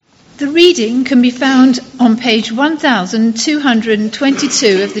The reading can be found on page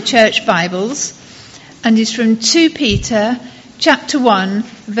 1222 of the Church Bibles and is from 2 Peter chapter 1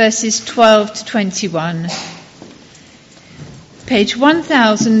 verses 12 to 21. Page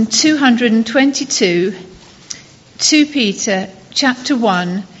 1222, 2 Peter chapter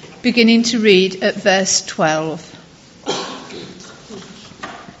 1, beginning to read at verse 12.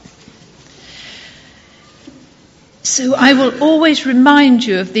 So I will always remind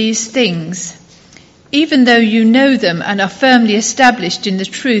you of these things, even though you know them and are firmly established in the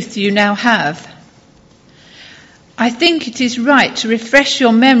truth you now have. I think it is right to refresh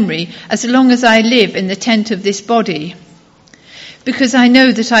your memory as long as I live in the tent of this body, because I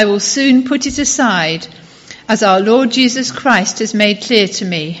know that I will soon put it aside, as our Lord Jesus Christ has made clear to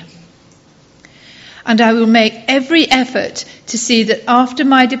me. And I will make every effort to see that after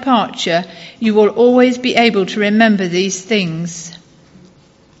my departure, you will always be able to remember these things.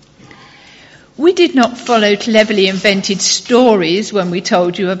 We did not follow cleverly invented stories when we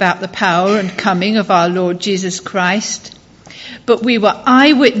told you about the power and coming of our Lord Jesus Christ, but we were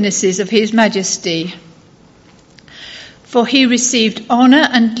eyewitnesses of his majesty. For he received honour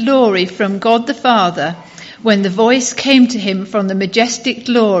and glory from God the Father when the voice came to him from the majestic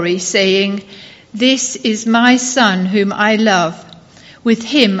glory, saying, "This is my Son whom I love. With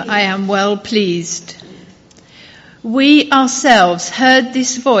him I am well pleased." We ourselves heard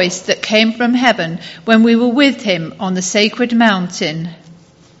this voice that came from heaven when we were with him on the sacred mountain.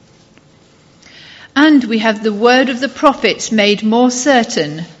 And we have the word of the prophets made more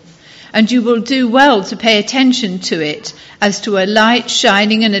certain, and you will do well to pay attention to it as to a light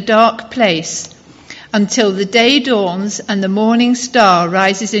shining in a dark place, until the day dawns and the morning star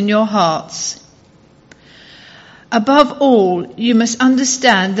rises in your hearts. Above all, you must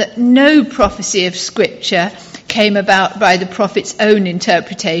understand that no prophecy of Scripture came about by the prophet's own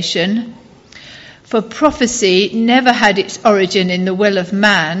interpretation. For prophecy never had its origin in the will of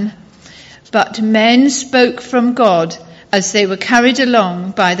man, but men spoke from God as they were carried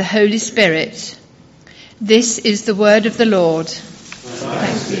along by the Holy Spirit. This is the word of the Lord.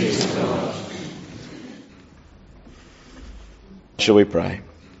 Thanks be to God. Shall we pray?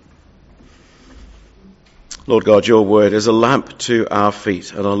 Lord God, your word is a lamp to our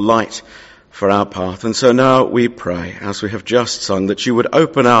feet and a light for our path. And so now we pray, as we have just sung, that you would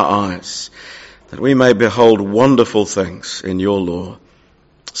open our eyes, that we may behold wonderful things in your law.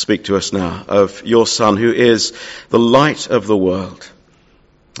 Speak to us now of your Son, who is the light of the world,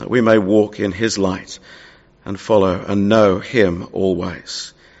 that we may walk in his light and follow and know him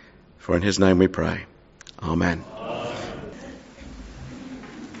always. For in his name we pray. Amen.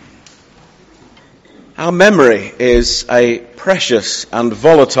 Our memory is a precious and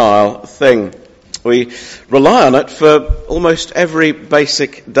volatile thing. We rely on it for almost every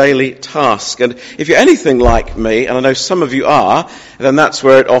basic daily task. And if you're anything like me, and I know some of you are, then that's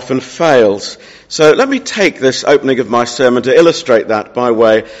where it often fails. So let me take this opening of my sermon to illustrate that by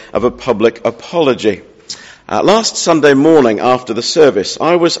way of a public apology. Last Sunday morning after the service,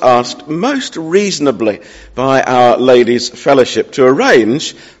 I was asked most reasonably by Our Ladies' Fellowship to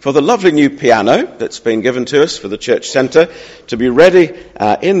arrange for the lovely new piano that's been given to us for the church centre to be ready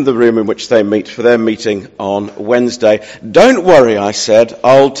in the room in which they meet for their meeting on Wednesday. "Don't worry," I said,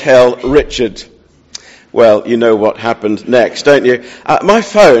 "I'll tell Richard." Well, you know what happened next, don't you? My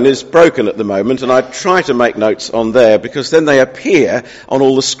phone is broken at the moment, and I try to make notes on there because then they appear on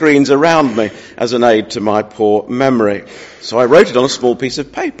all the screens around me as an aid to my poor memory. So I wrote it on a small piece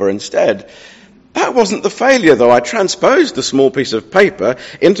of paper instead. That wasn't the failure, though. I transposed the small piece of paper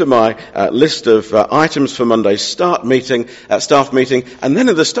into my list of items for Monday's staff meeting, and then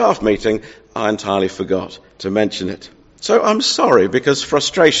in the staff meeting, I entirely forgot to mention it. So I'm sorry, because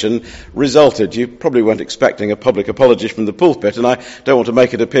frustration resulted. You probably weren't expecting a public apology from the pulpit, and I don't want to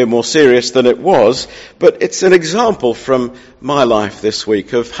make it appear more serious than it was, but it's an example from my life this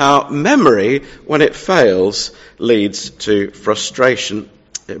week of how memory, when it fails, leads to frustration.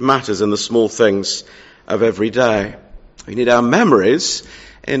 It matters in the small things of every day. We need our memories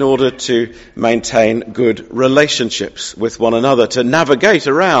in order to maintain good relationships with one another, to navigate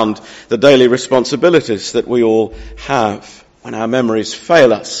around the daily responsibilities that we all have. When our memories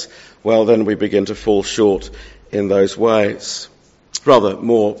fail us, well, then we begin to fall short in those ways. Rather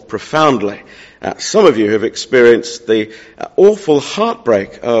more profoundly, some of you have experienced the awful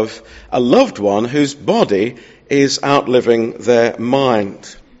heartbreak of a loved one whose body is outliving their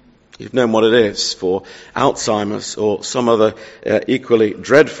mind. You've known what it is for Alzheimer's or some other equally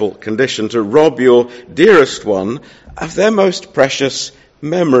dreadful condition to rob your dearest one of their most precious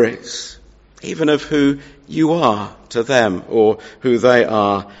memories. even of who you are to them or who they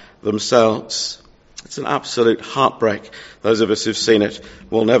are themselves. It's an absolute heartbreak. Those of us who've seen it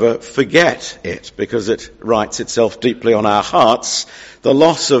will never forget it because it writes itself deeply on our hearts. The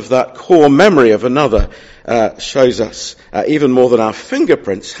loss of that core memory of another shows us, even more than our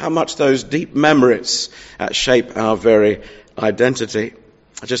fingerprints, how much those deep memories shape our very identity.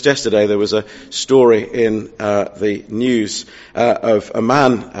 Just yesterday there was a story in the news of a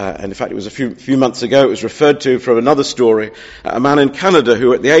man, and in fact it was a few months ago, it was referred to from another story, a man in Canada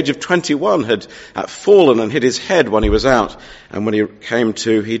who at the age of 21 had fallen and hit his head when he was out, and when he came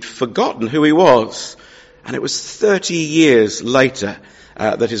to, he'd forgotten who he was. And it was 30 years later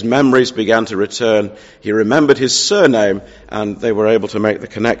that his memories began to return. He remembered his surname, and they were able to make the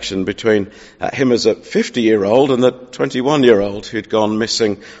connection between him as a 50-year-old and the 21-year-old who'd gone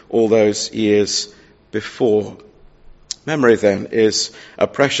missing all those years before. Memory, then, is a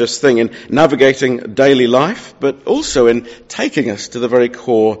precious thing in navigating daily life, but also in taking us to the very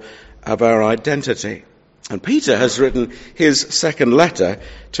core of our identity. And Peter has written his second letter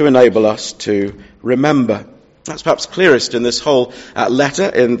to enable us to remember. That's perhaps clearest in this whole letter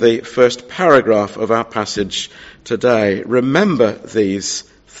in the first paragraph of our passage today. Remember these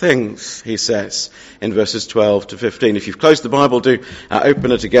things, he says, in verses 12 to 15. If you've closed the Bible, do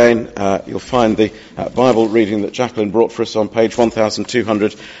open it again. You'll find the Bible reading that Jacqueline brought for us on page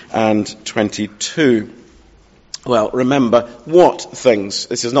 1222. Well, remember what things?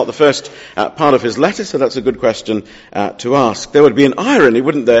 This is not the first part of his letter, so that's a good question to ask. There would be an irony,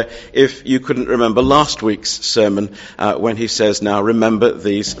 wouldn't there, if you couldn't remember last week's sermon when he says, now remember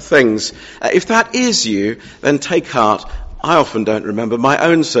these things. If that is you, then take heart. I often don't remember my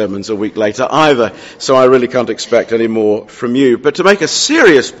own sermons a week later either, so I really can't expect any more from you. But to make a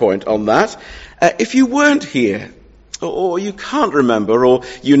serious point on that, if you weren't here, or you can't remember, or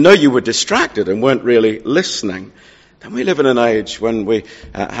you know you were distracted and weren't really listening, then we live in an age when we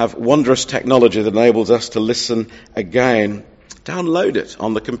have wondrous technology that enables us to listen again. Download it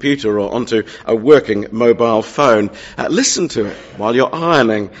on the computer or onto a working mobile phone. Listen to it while you're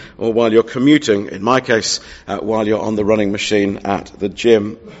ironing or while you're commuting, in my case, while you're on the running machine at the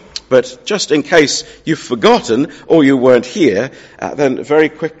gym. But just in case you've forgotten or you weren't here, then very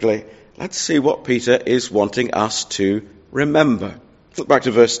quickly, let's see what Peter is wanting us to remember. Look back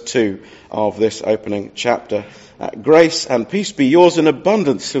to verse 2 of this opening chapter. Grace and peace be yours in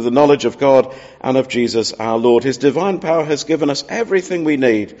abundance through the knowledge of God and of Jesus our Lord. His divine power has given us everything we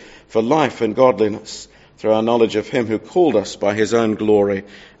need for life and godliness through our knowledge of him who called us by his own glory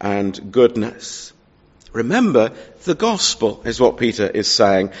and goodness. Remember the gospel is what Peter is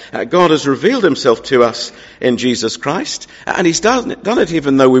saying. God has revealed himself to us in Jesus Christ, and he's done it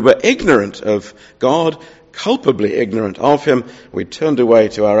even though we were ignorant of God, culpably ignorant of him. We turned away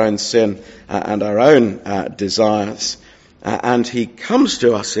to our own sin and our own desires. And he comes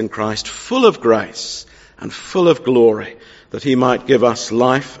to us in Christ full of grace and full of glory, that he might give us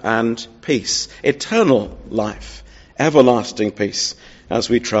life and peace, eternal life, everlasting peace, as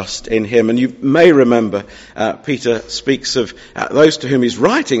we trust in him. And you may remember Peter speaks of those to whom he's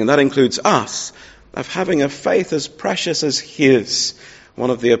writing, and that includes us, of having a faith as precious as his, one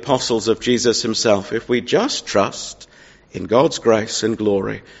of the apostles of Jesus himself, if we just trust in God's grace and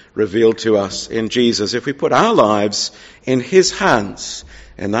glory revealed to us in Jesus. If we put our lives in his hands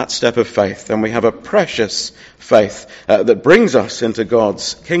in that step of faith, then we have a precious faith that brings us into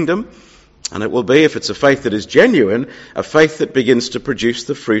God's kingdom. And it will be, if it's a faith that is genuine, a faith that begins to produce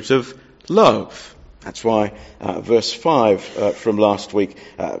the fruit of love. That's why verse 5 from last week,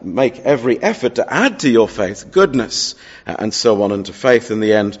 make every effort to add to your faith goodness, and so on. And to faith in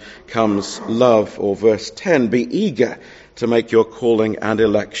the end comes love. Or verse 10, be eager to make your calling and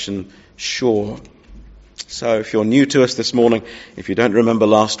election sure. So if you're new to us this morning, if you don't remember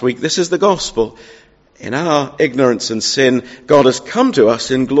last week, this is the gospel. In our ignorance and sin, God has come to us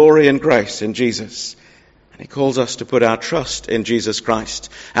in glory and grace in Jesus. And he calls us to put our trust in Jesus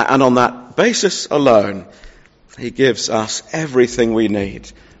Christ. And on that basis alone, he gives us everything we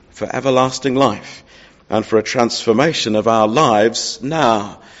need for everlasting life and for a transformation of our lives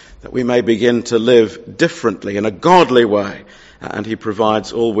now, that we may begin to live differently in a godly way. And he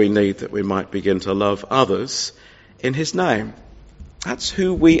provides all we need that we might begin to love others in his name. That's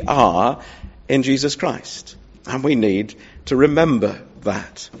who we are in Jesus Christ. And we need to remember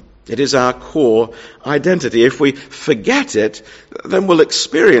that. It is our core identity. If we forget it, then we'll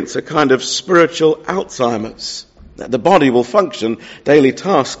experience a kind of spiritual Alzheimer's. The body will function, daily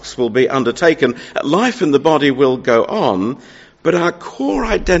tasks will be undertaken, life in the body will go on, but our core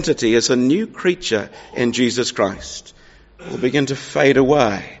identity as a new creature in Jesus Christ will begin to fade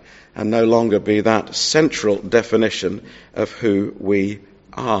away and no longer be that central definition of who we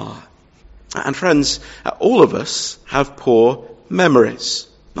are. And friends, all of us have poor memories.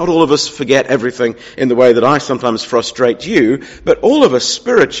 Not all of us forget everything in the way that I sometimes frustrate you, but all of us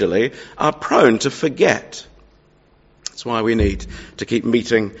spiritually are prone to forget. That's why we need to keep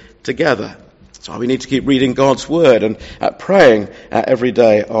meeting together. That's why we need to keep reading God's Word and praying every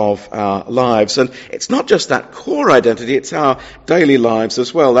day of our lives. And it's not just that core identity, it's our daily lives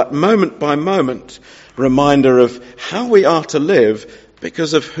as well, that moment by moment reminder of how we are to live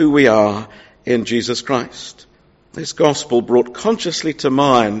because of who we are in Jesus Christ. This gospel brought consciously to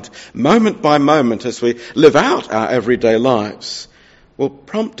mind, moment by moment as we live out our everyday lives, will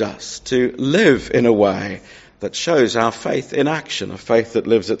prompt us to live in a way that shows our faith in action, a faith that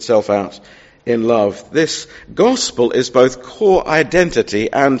lives itself out in love. This gospel is both core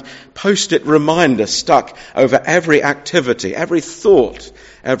identity and post-it reminder stuck over every activity, every thought,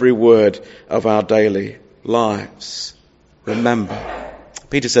 every word of our daily lives. Remember.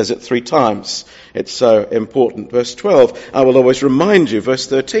 Peter says it 3 times. It's so important. Verse 12, I will always remind you. Verse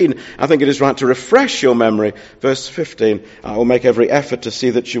 13, I think it is right to refresh your memory. Verse 15, I will make every effort to see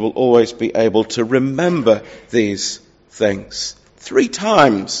that you will always be able to remember these things. 3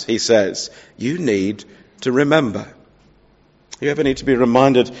 times, he says, you need to remember. You ever need to be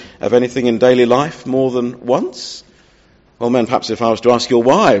reminded of anything in daily life more than once? Well, men, perhaps if I was to ask your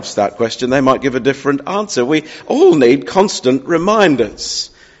wives that question, they might give a different answer. We all need constant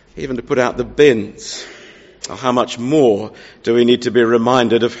reminders, even to put out the bins. Well, how much more do we need to be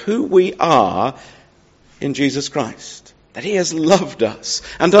reminded of who we are in Jesus Christ? That he has loved us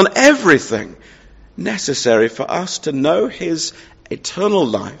and done everything necessary for us to know his eternal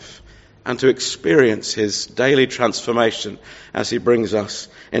life and to experience his daily transformation as he brings us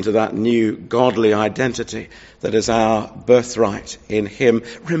into that new godly identity that is our birthright in him.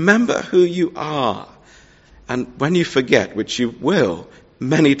 Remember who you are. And when you forget, which you will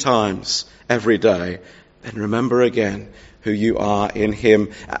many times every day, then remember again who you are in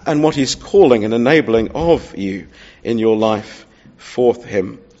him and what he's calling and enabling of you in your life for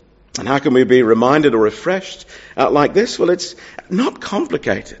him. And how can we be reminded or refreshed like this? Well, it's not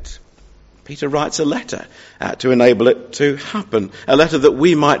complicated. Peter writes a letter to enable it to happen, a letter that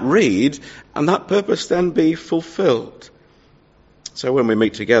we might read and that purpose then be fulfilled. So when we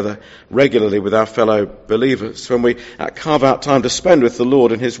meet together regularly with our fellow believers, when we carve out time to spend with the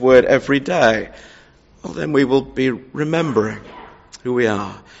Lord and his word every day, well, then we will be remembering who we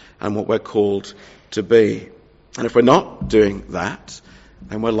are and what we're called to be. And if we're not doing that,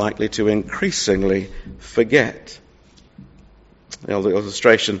 then we're likely to increasingly forget. The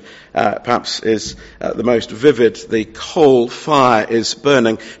illustration perhaps is the most vivid. The coal fire is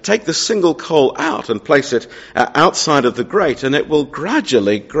burning. Take the single coal out and place it outside of the grate, and it will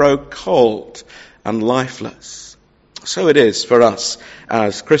gradually grow cold and lifeless. So it is for us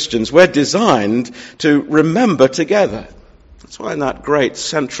as Christians. We're designed to remember together. That's why in that great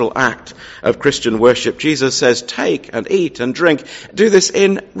central act of Christian worship, Jesus says, take and eat and drink. Do this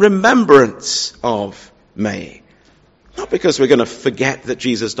in remembrance of me. Not because we're going to forget that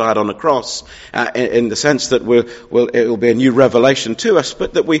Jesus died on the cross in the sense that it will be a new revelation to us,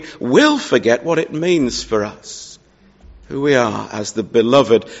 but that we will forget what it means for us. Who we are as the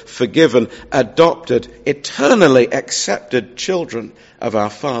beloved, forgiven, adopted, eternally accepted children of our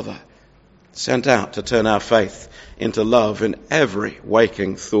Father, sent out to turn our faith into love in every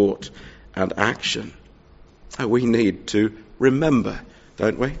waking thought and action. We need to remember,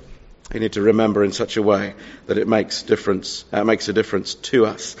 don't we? We need to remember in such a way that it makes a difference to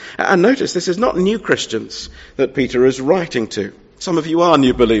us. And notice, this is not new Christians that Peter is writing to. Some of you are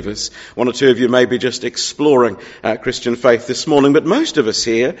new believers. 1 or 2 of you may be just exploring Christian faith this morning, but most of us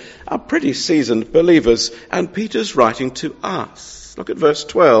here are pretty seasoned believers, and Peter's writing to us. Look at verse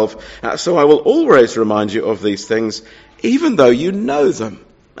 12. So I will always remind you of these things, even though you know them,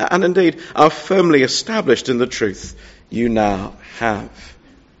 and indeed are firmly established in the truth you now have.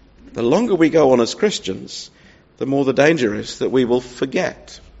 The longer we go on as Christians, the more the danger is that we will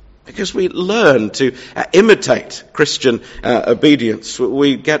forget. Because we learn to imitate Christian obedience.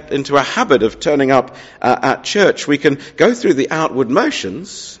 We get into a habit of turning up at church. We can go through the outward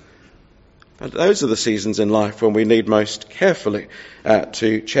motions, but those are the seasons in life when we need most carefully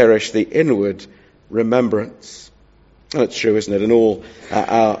to cherish the inward remembrance. And it's true, isn't it, in all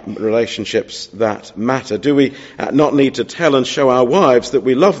our relationships that matter. Do we not need to tell and show our wives that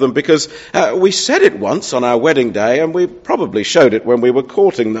we love them because we said it once on our wedding day and we probably showed it when we were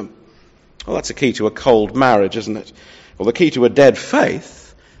courting them? Well, that's a key to a cold marriage, isn't it? Well, the key to a dead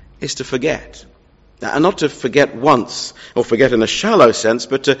faith is to forget. And not to forget once, or forget in a shallow sense,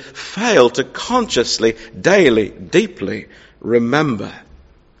 but to fail to consciously, daily, deeply remember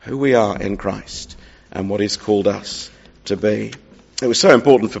who we are in Christ and what he's called us to be. It was so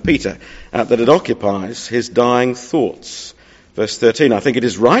important for Peter that it occupies his dying thoughts. Verse 13, I think it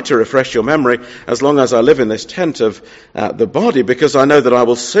is right to refresh your memory as long as I live in this tent of the body, because I know that I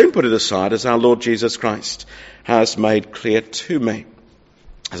will soon put it aside as our Lord Jesus Christ has made clear to me.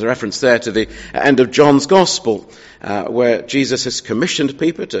 There's a reference there to the end of John's Gospel, where Jesus has commissioned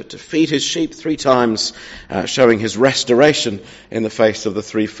Peter to feed his sheep 3 times, showing his restoration in the face of the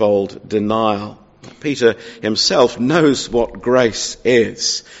threefold denial. Peter himself knows what grace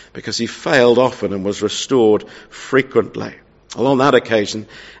is, because he failed often and was restored frequently. Well, on that occasion,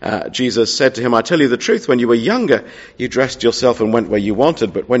 Jesus said to him, I tell you the truth, when you were younger, you dressed yourself and went where you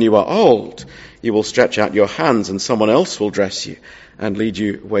wanted, but when you are old, you will stretch out your hands and someone else will dress you and lead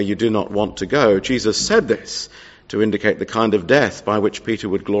you where you do not want to go. Jesus said this to indicate the kind of death by which Peter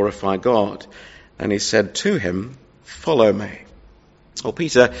would glorify God. And he said to him, follow me. Well,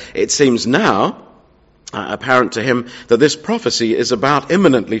 Peter, it seems now apparent to him that this prophecy is about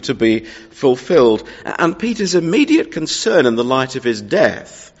imminently to be fulfilled. And Peter's immediate concern in the light of his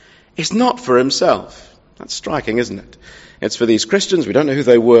death is not for himself. That's striking, isn't it? It's for these Christians. We don't know who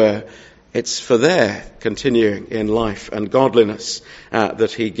they were. It's for their continuing in life and godliness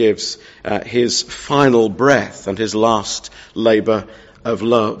that he gives his final breath and his last labour of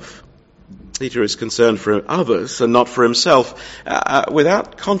love. Peter is concerned for others and not for himself,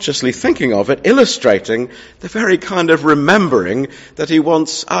 without consciously thinking of it, illustrating the very kind of remembering that he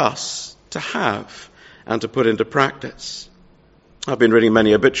wants us to have and to put into practice. I've been reading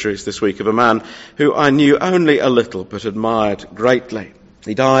many obituaries this week of a man who I knew only a little but admired greatly.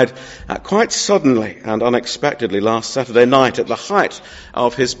 He died quite suddenly and unexpectedly last Saturday night at the height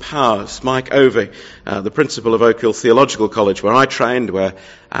of his powers. Mike Ovey, the principal of Oak Hill Theological College, where I trained, where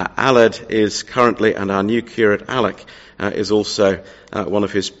Aled is currently, and our new curate Alec is also one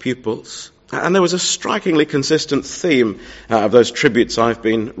of his pupils. And there was a strikingly consistent theme of those tributes I've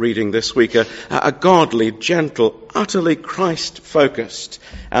been reading this week, a godly, gentle, utterly Christ-focused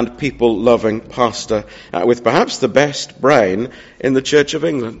and people-loving pastor with perhaps the best brain in the Church of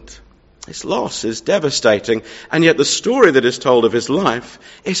England. His loss is devastating, and yet the story that is told of his life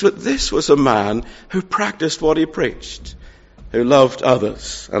is that this was a man who practiced what he preached, who loved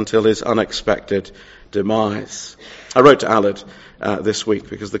others until his unexpected demise. I wrote to Aled this week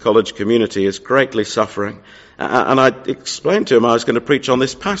because the college community is greatly suffering. And I explained to him I was going to preach on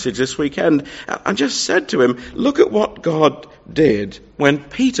this passage this weekend, and just said to him, look at what God did when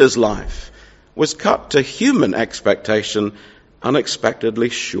Peter's life was cut to human expectation unexpectedly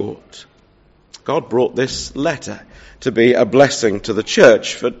short. God brought this letter to be a blessing to the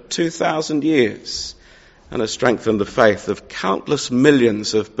church for 2,000 years and has strengthened the faith of countless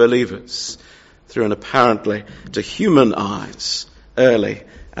millions of believers through an apparently, to human eyes, early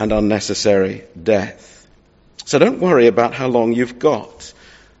and unnecessary death. So don't worry about how long you've got.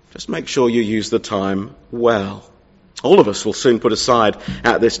 Just make sure you use the time well. All of us will soon put aside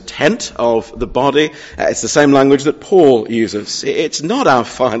this tent of the body. It's the same language that Paul uses. It's not our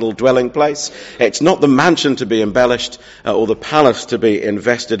final dwelling place. It's not the mansion to be embellished or the palace to be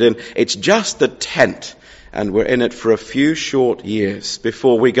invested in. It's just the tent. And we're in it for a few short years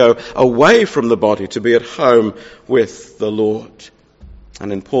before we go away from the body to be at home with the Lord.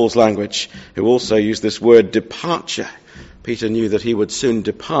 And in Paul's language, who also used this word departure, Peter knew that he would soon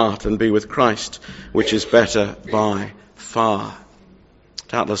depart and be with Christ, which is better by far.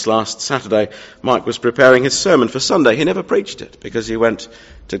 Doubtless last Saturday, Mike was preparing his sermon for Sunday. He never preached it because he went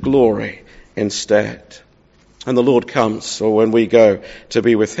to glory instead. And the Lord comes, or when we go to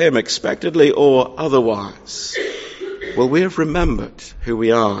be with him, expectedly or otherwise, will we have remembered who we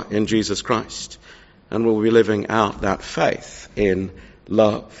are in Jesus Christ? And will we be living out that faith in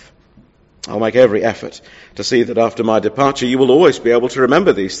love? I'll make every effort to see that after my departure you will always be able to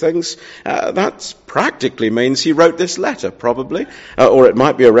remember these things. That practically means he wrote this letter, probably. Or it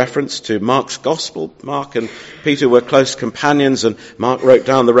might be a reference to Mark's Gospel. Mark and Peter were close companions, and Mark wrote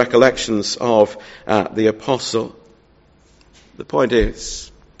down the recollections of the apostle. The point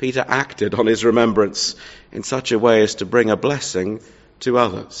is, Peter acted on his remembrance in such a way as to bring a blessing to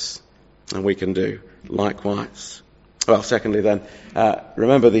others. And we can do likewise. Well, secondly then,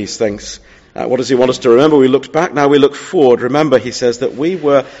 remember these things. What does he want us to remember? We looked back, now we look forward. Remember, he says, that we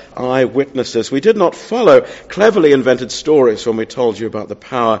were eyewitnesses. We did not follow cleverly invented stories when we told you about the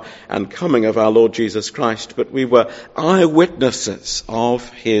power and coming of our Lord Jesus Christ, but we were eyewitnesses of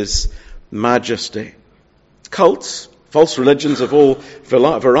his majesty. Cults False religions of all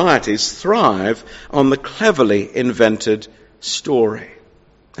varieties thrive on the cleverly invented story.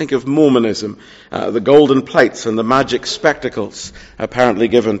 Think of Mormonism, the golden plates and the magic spectacles apparently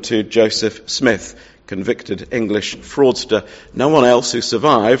given to Joseph Smith, convicted English fraudster. No one else who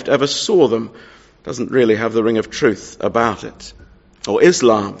survived ever saw them. Doesn't really have the ring of truth about it. Or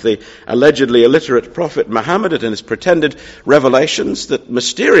Islam, the allegedly illiterate prophet Muhammad and his pretended revelations that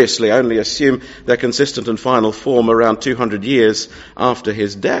mysteriously only assume their consistent and final form around 200 years after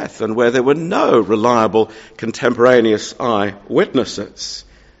his death, and where there were no reliable contemporaneous eyewitnesses,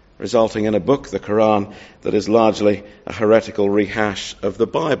 resulting in a book, the Quran, that is largely a heretical rehash of the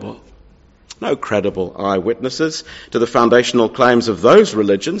Bible. No credible eyewitnesses to the foundational claims of those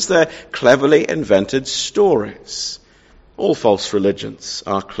religions. They're cleverly invented stories. All false religions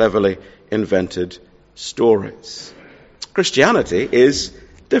are cleverly invented stories. Christianity is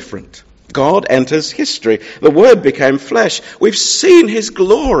different. God enters history. The Word became flesh. We've seen His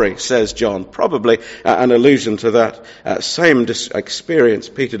glory, says John. Probably an allusion to that same experience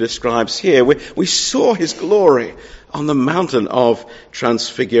Peter describes here. We saw His glory on the mountain of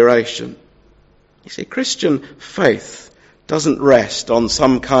transfiguration. You see, Christian faith doesn't rest on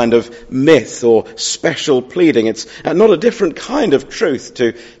some kind of myth or special pleading. It's not a different kind of truth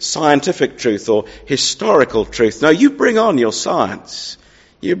to scientific truth or historical truth. No, you bring on your science.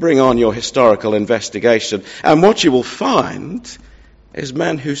 You bring on your historical investigation. And what you will find is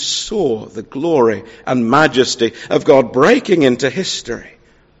men who saw the glory and majesty of God breaking into history.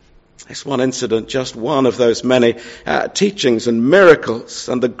 This one incident, just one of those many teachings and miracles,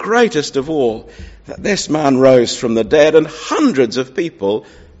 and the greatest of all, that this man rose from the dead and hundreds of people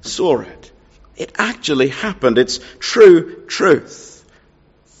saw it. It actually happened. It's true truth.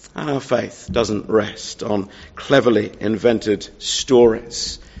 And our faith doesn't rest on cleverly invented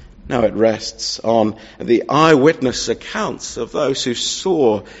stories. No, it rests on the eyewitness accounts of those who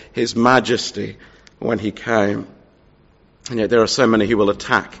saw His majesty when He came. And yet there are so many who will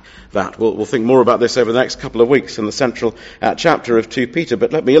attack that. We'll think more about this over the next couple of weeks in the central chapter of 2 Peter,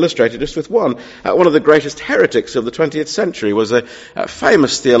 but let me illustrate it just with one. One of the greatest heretics of the 20th century was a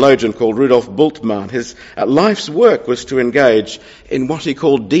famous theologian called Rudolf Bultmann. His life's work was to engage in what he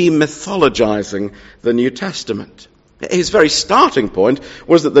called demythologizing the New Testament. His very starting point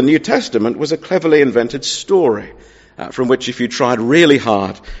was that the New Testament was a cleverly invented story, from which if you tried really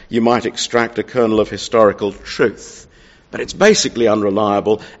hard, you might extract a kernel of historical truth. But it's basically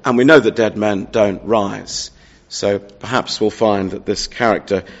unreliable, and we know that dead men don't rise. So perhaps we'll find that this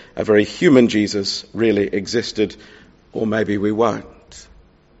character, a very human Jesus, really existed, or maybe we won't.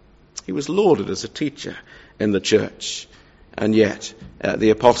 He was lauded as a teacher in the church, and yet the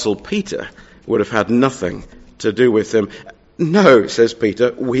Apostle Peter would have had nothing to do with him. No, says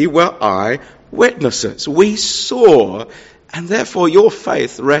Peter, we were eyewitnesses. We saw, and therefore your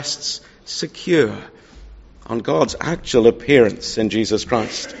faith rests secure on God's actual appearance in Jesus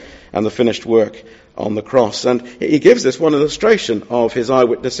Christ and the finished work on the cross. And he gives us one illustration of his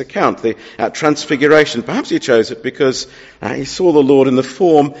eyewitness account, the transfiguration. Perhaps he chose it because he saw the Lord in the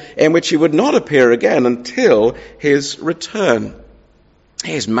form in which he would not appear again until his return.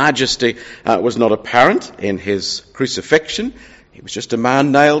 His majesty was not apparent in his crucifixion. He was just a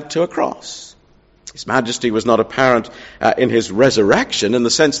man nailed to a cross. His majesty was not apparent in his resurrection in the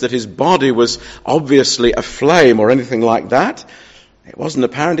sense that his body was obviously aflame or anything like that. It wasn't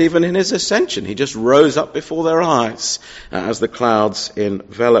apparent even in his ascension. He just rose up before their eyes as the clouds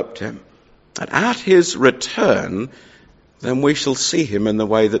enveloped him. And at his return, then we shall see him in the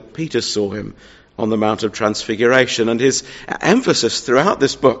way that Peter saw him on the Mount of Transfiguration. And his emphasis throughout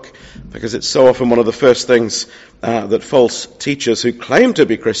this book, because it's so often one of the first things that false teachers who claim to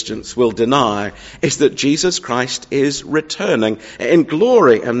be Christians will deny, is that Jesus Christ is returning in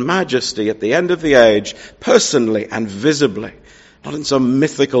glory and majesty at the end of the age, personally and visibly. Not in some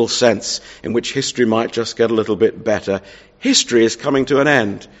mythical sense in which history might just get a little bit better. History is coming to an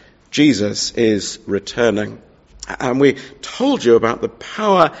end. Jesus is returning. And we told you about the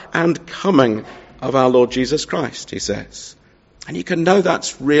power and coming of our Lord Jesus Christ, he says. And you can know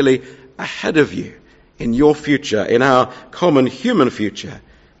that's really ahead of you in your future, in our common human future,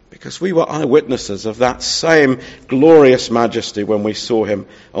 because we were eyewitnesses of that same glorious majesty when we saw him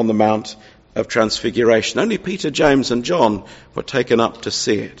on the Mount of Transfiguration. Only Peter, James and John were taken up to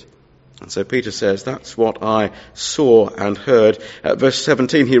see it. And so Peter says, that's what I saw and heard. At verse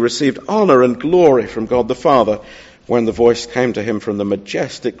 17, he received honor and glory from God the Father when the voice came to him from the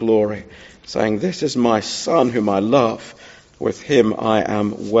majestic glory, saying, this is my Son whom I love. With him I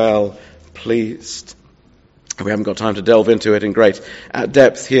am well pleased. We haven't got time to delve into it in great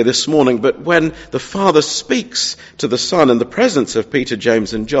depth here this morning, but when the Father speaks to the Son in the presence of Peter,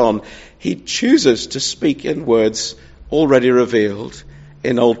 James and John, he chooses to speak in words already revealed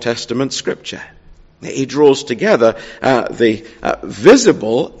in Old Testament Scripture. He draws together the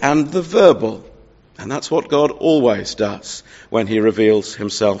visible and the verbal. And that's what God always does when he reveals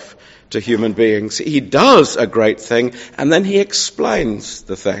himself to human beings. He does a great thing and then he explains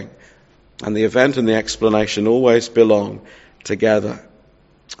the thing. And the event and the explanation always belong together.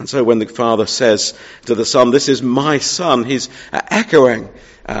 And so when the Father says to the Son, "This is my Son," he's echoing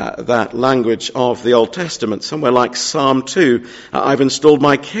that language of the Old Testament. Somewhere like Psalm 2, "I've installed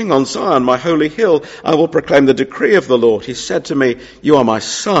my King on Zion, my holy hill. I will proclaim the decree of the Lord. He said to me, 'You are my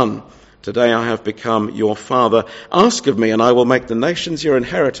Son. Today I have become your Father. Ask of me, and I will make the nations your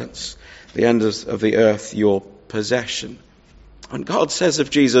inheritance, the ends of the earth your possession.'" When God says of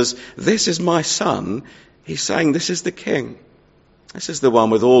Jesus, "This is my Son," he's saying this is the King. This is the one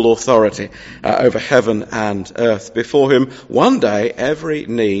with all authority over heaven and earth. Before whom one day every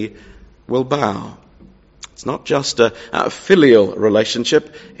knee will bow. It's not just a filial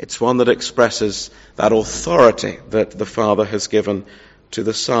relationship, it's one that expresses that authority that the Father has given to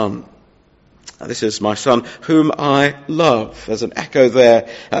the Son. "This is my Son, whom I love." There's an echo there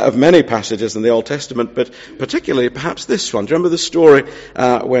of many passages in the Old Testament, but particularly perhaps this one. Do you remember the story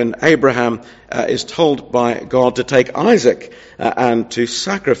when Abraham is told by God to take Isaac and to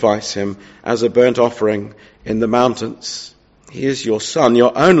sacrifice him as a burnt offering in the mountains? "He is your son,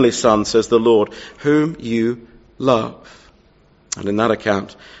 your only son," says the Lord, "whom you love." And in that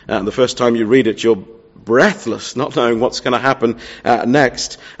account, the first time you read it, you're breathless, not knowing what's going to happen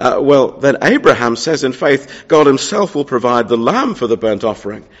next. Well, then Abraham says in faith, "God himself will provide the lamb for the burnt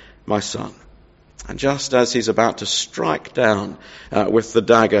offering, my son." And just as he's about to strike down with the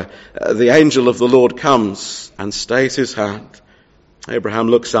dagger, the angel of the Lord comes and stays his hand. Abraham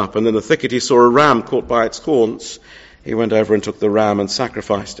looks up, and in the thicket he saw a ram caught by its horns. He went over and took the ram and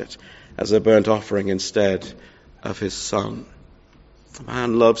sacrificed it as a burnt offering instead of his son. The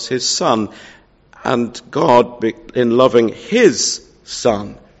man loves his son. And God, in loving his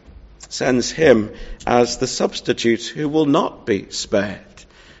Son, sends him as the substitute who will not be spared,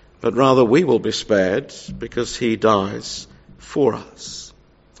 but rather we will be spared because he dies for us.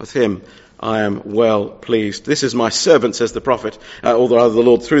 With him I am well pleased. "This is my servant," says the prophet, or the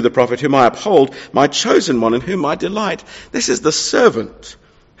Lord through the prophet, "whom I uphold, my chosen one in whom I delight." This is the servant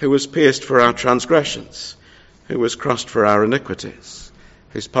who was pierced for our transgressions, who was crushed for our iniquities,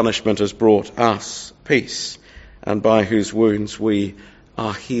 whose punishment has brought us peace, and by whose wounds we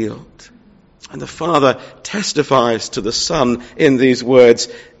are healed. And the Father testifies to the Son in these words.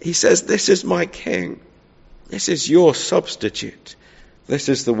 He says, "This is my King. This is your substitute. This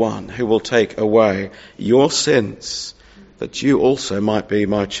is the one who will take away your sins, that you also might be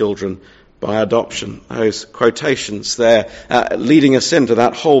my children by adoption." Those quotations there leading us into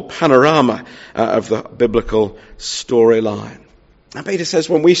that whole panorama of the biblical storyline. And Peter says,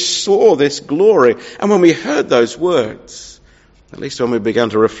 when we saw this glory and when we heard those words, at least when we began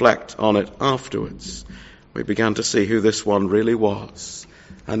to reflect on it afterwards, we began to see who this one really was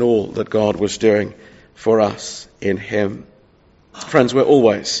and all that God was doing for us in him. Friends, we're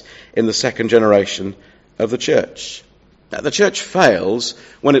always in the second generation of the church. The church fails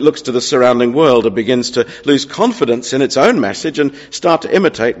when it looks to the surrounding world and begins to lose confidence in its own message and start to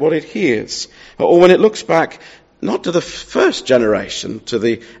imitate what it hears. Or when it looks back not to the first generation, to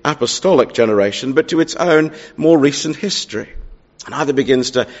the apostolic generation, but to its own more recent history. And either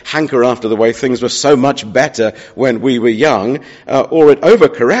begins to hanker after the way things were so much better when we were young, or it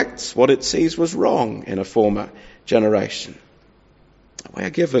overcorrects what it sees was wrong in a former generation. We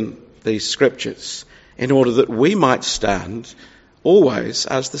are given these scriptures in order that we might stand always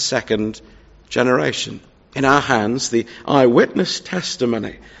as the second generation. In our hands, the eyewitness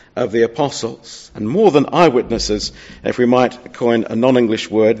testimony of the apostles, and more than eyewitnesses, if we might coin a non-English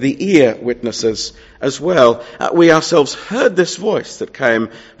word, the ear witnesses as well. We ourselves heard this voice that came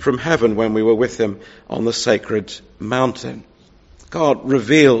from heaven when we were with him on the sacred mountain. God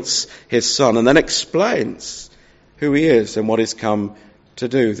reveals his Son and then explains who he is and what he's come to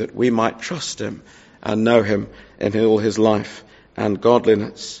do, that we might trust him and know him in all his life and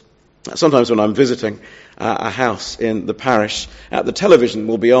godliness. Sometimes when I'm visiting a house in the parish, the television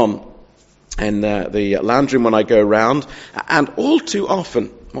will be on in the lounge room when I go round, and all too often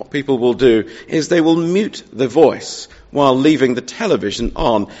what people will do is they will mute the voice while leaving the television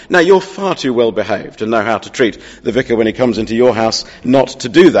on. Now, you're far too well behaved and know how to treat the vicar when he comes into your house not to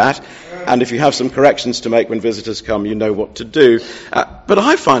do that. And if you have some corrections to make when visitors come, you know what to do. But But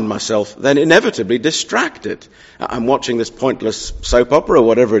I find myself then inevitably distracted. I'm watching this pointless soap opera or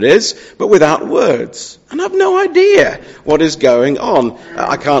whatever it is, but without words. And I've no idea what is going on.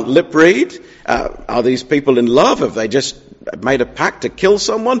 I can't lip read. Are these people in love? Have they just made a pact to kill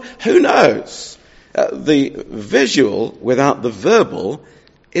someone? Who knows? The visual without the verbal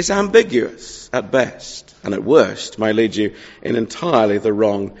is ambiguous at best, and at worst may lead you in entirely the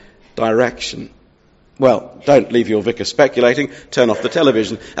wrong direction. Well, don't leave your vicar speculating. Turn off the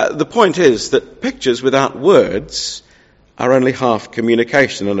television. The point is that pictures without words are only half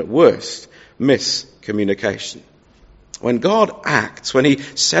communication, and at worst, miscommunication. When God acts, when he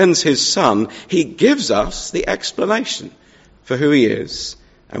sends his Son, he gives us the explanation for who he is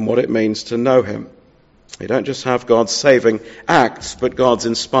and what it means to know him. We don't just have God's saving acts, but God's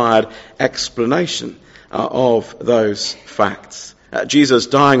inspired explanation of those facts. Jesus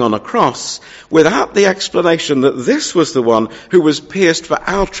dying on a cross without the explanation that this was the one who was pierced for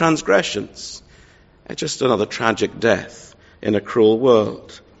our transgressions. Just another tragic death in a cruel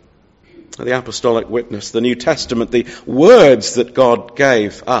world. The apostolic witness, the New Testament, the words that God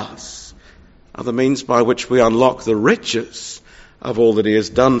gave us are the means by which we unlock the riches of all that he has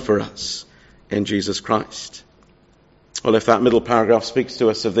done for us in Jesus Christ. Well, if that middle paragraph speaks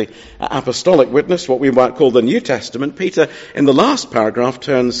to us of the apostolic witness, what we might call the New Testament, Peter, in the last paragraph,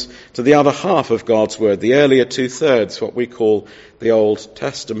 turns to the other half of God's word, the earlier 2/3, what we call the Old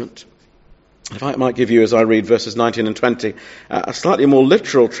Testament. If I might give you, as I read verses 19 and 20, a slightly more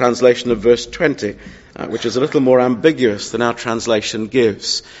literal translation of verse 20, which is a little more ambiguous than our translation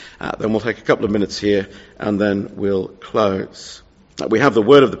gives. Then we'll take a couple of minutes here, and then we'll close. We have the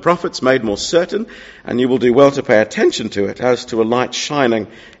word of the prophets made more certain, and you will do well to pay attention to it as to a light shining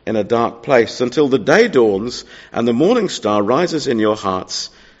in a dark place until the day dawns and the morning star rises in your hearts,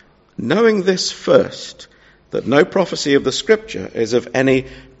 knowing this first, that no prophecy of the Scripture is of any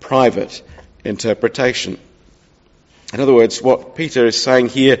private interpretation. In other words, what Peter is saying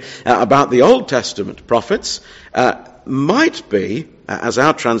here about the Old Testament prophets might be, as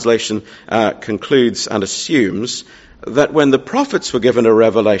our translation concludes and assumes, that when the prophets were given a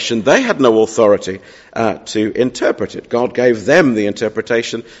revelation, they had no authority to interpret it. God gave them the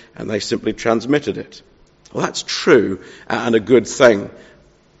interpretation, and they simply transmitted it. Well, that's true and a good thing.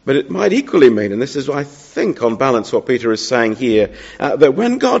 But it might equally mean, and this is, I think, on balance, what Peter is saying here, that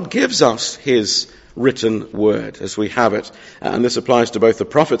when God gives us his written word, as we have it, and this applies to both the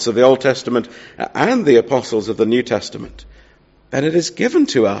prophets of the Old Testament and the apostles of the New Testament, then it is given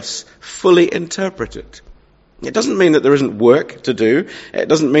to us fully interpreted. It doesn't mean that there isn't work to do. It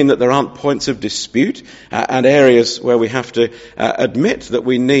doesn't mean that there aren't points of dispute and areas where we have to admit that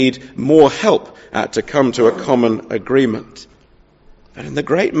we need more help to come to a common agreement. But in the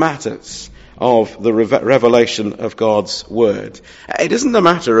great matters of the revelation of God's word, it isn't a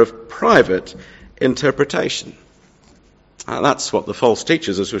matter of private interpretation. That's what the false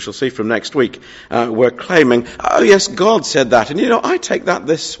teachers, as we shall see from next week, were claiming. Oh yes, God said that, and I take that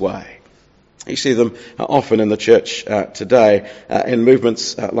this way. You see them often in the church today in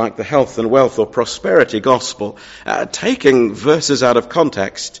movements like the health and wealth or prosperity gospel, taking verses out of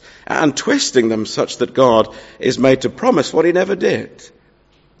context and twisting them such that God is made to promise what he never did.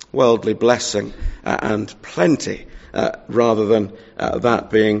 Worldly blessing and plenty, rather than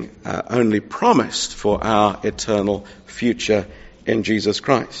that being only promised for our eternal future in Jesus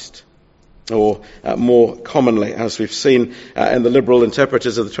Christ. Or more commonly, as we've seen in the liberal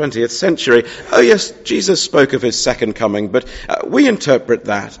interpreters of the 20th century, oh yes, Jesus spoke of his second coming, but we interpret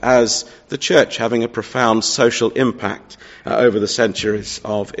that as the church having a profound social impact over the centuries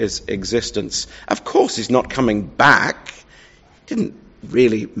of its existence. Of course he's not coming back. He didn't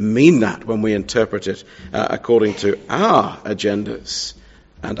really mean that when we interpret it according to our agendas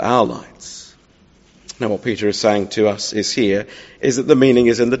and our lights. Now what Peter is saying to us is that the meaning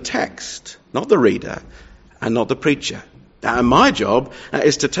is in the text, not the reader and not the preacher. And my job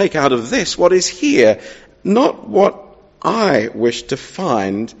is to take out of this what is here, not what I wish to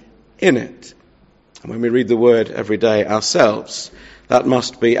find in it. And when we read the word every day ourselves, that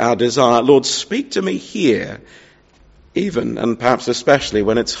must be our desire. Lord, speak to me here, even and perhaps especially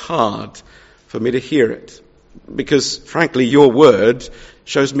when it's hard for me to hear it. Because frankly, your word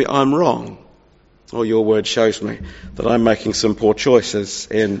shows me I'm wrong. Or your word shows me that I'm making some poor choices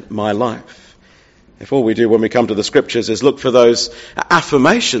in my life. If all we do when we come to the Scriptures is look for those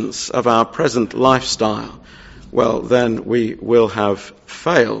affirmations of our present lifestyle, well, then we will have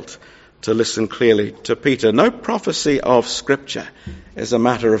failed to listen clearly to Peter. No prophecy of Scripture is a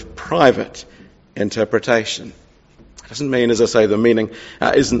matter of private interpretation. It doesn't mean, as I say, the meaning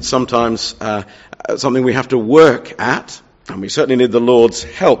isn't sometimes something we have to work at. And we certainly need the Lord's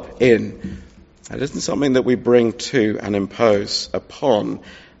help in. It isn't something that we bring to and impose upon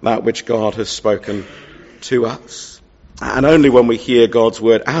that which God has spoken to us. And only when we hear God's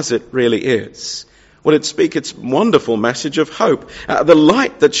word as it really is will it speak its wonderful message of hope, the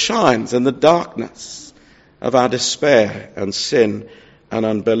light that shines in the darkness of our despair and sin and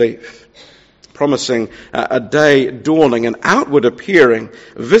unbelief, promising a day dawning, an outward appearing,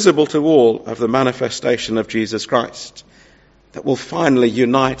 visible to all, of the manifestation of Jesus Christ, that will finally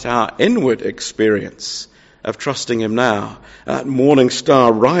unite our inward experience of trusting him now, that morning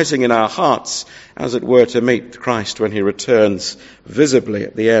star rising in our hearts, as it were, to meet Christ when he returns visibly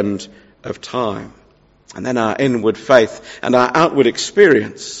at the end of time. And then our inward faith and our outward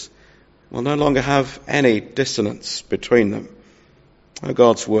experience will no longer have any dissonance between them.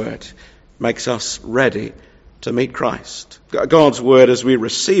 God's word makes us ready to meet Christ. God's word, as we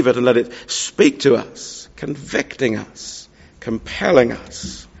receive it and let it speak to us, convicting us, compelling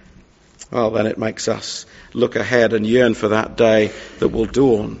us, well, then it makes us look ahead and yearn for that day that will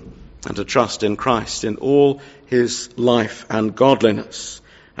dawn, and to trust in Christ in all his life and godliness,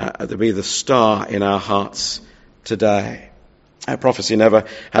 to be the star in our hearts today. Our prophecy never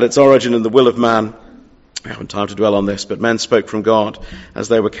had its origin in the will of man. I haven't time to dwell on this, but men spoke from God as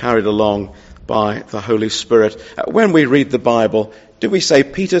they were carried along by the Holy Spirit. When we read the Bible, do we say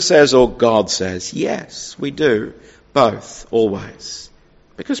Peter says or God says? Yes, we do. Both, always.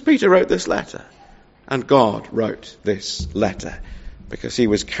 Because Peter wrote this letter, and God wrote this letter, because he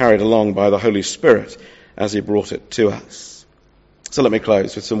was carried along by the Holy Spirit as he brought it to us. So let me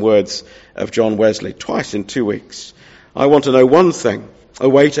close with some words of John Wesley, twice in 2 weeks. I want to know one thing, a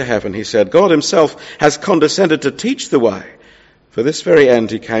way to heaven, he said. God himself has condescended to teach the way. For this very end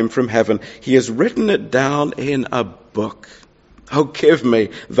he came from heaven. He has written it down in a book. Oh, give me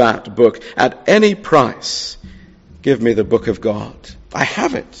that book at any price. Give me the book of God. I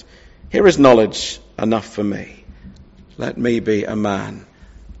have it. Here is knowledge enough for me. Let me be a man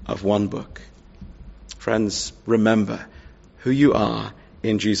of one book. Friends, remember who you are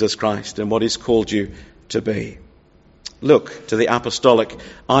in Jesus Christ and what he's called you to be. Look to the apostolic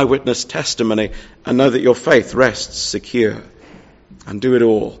eyewitness testimony and know that your faith rests secure. And do it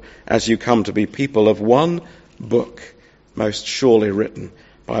all as you come to be people of one book, most surely written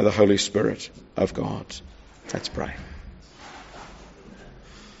by the Holy Spirit of God. Let's pray.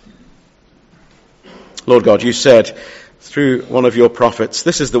 Lord God, you said through one of your prophets,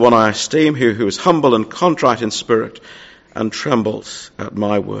 this is the one I esteem, who is humble and contrite in spirit and trembles at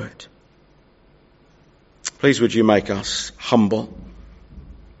my word. Please would you make us humble,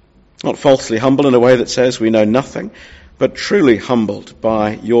 not falsely humble in a way that says we know nothing, but truly humbled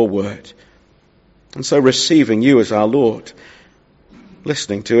by your word. And so receiving you as our Lord,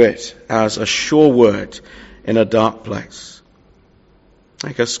 listening to it as a sure word in a dark place.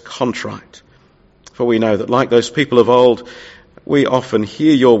 Make us contrite, for we know that like those people of old, we often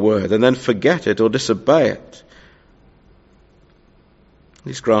hear your word and then forget it or disobey it.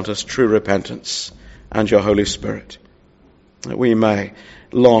 Please grant us true repentance and your Holy Spirit, that we may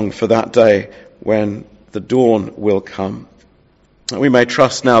long for that day when the dawn will come. That we may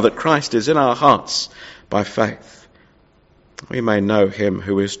trust now that Christ is in our hearts by faith. We may know him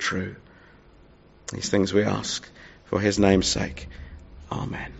who is true. These things we ask for his name's sake. Amen.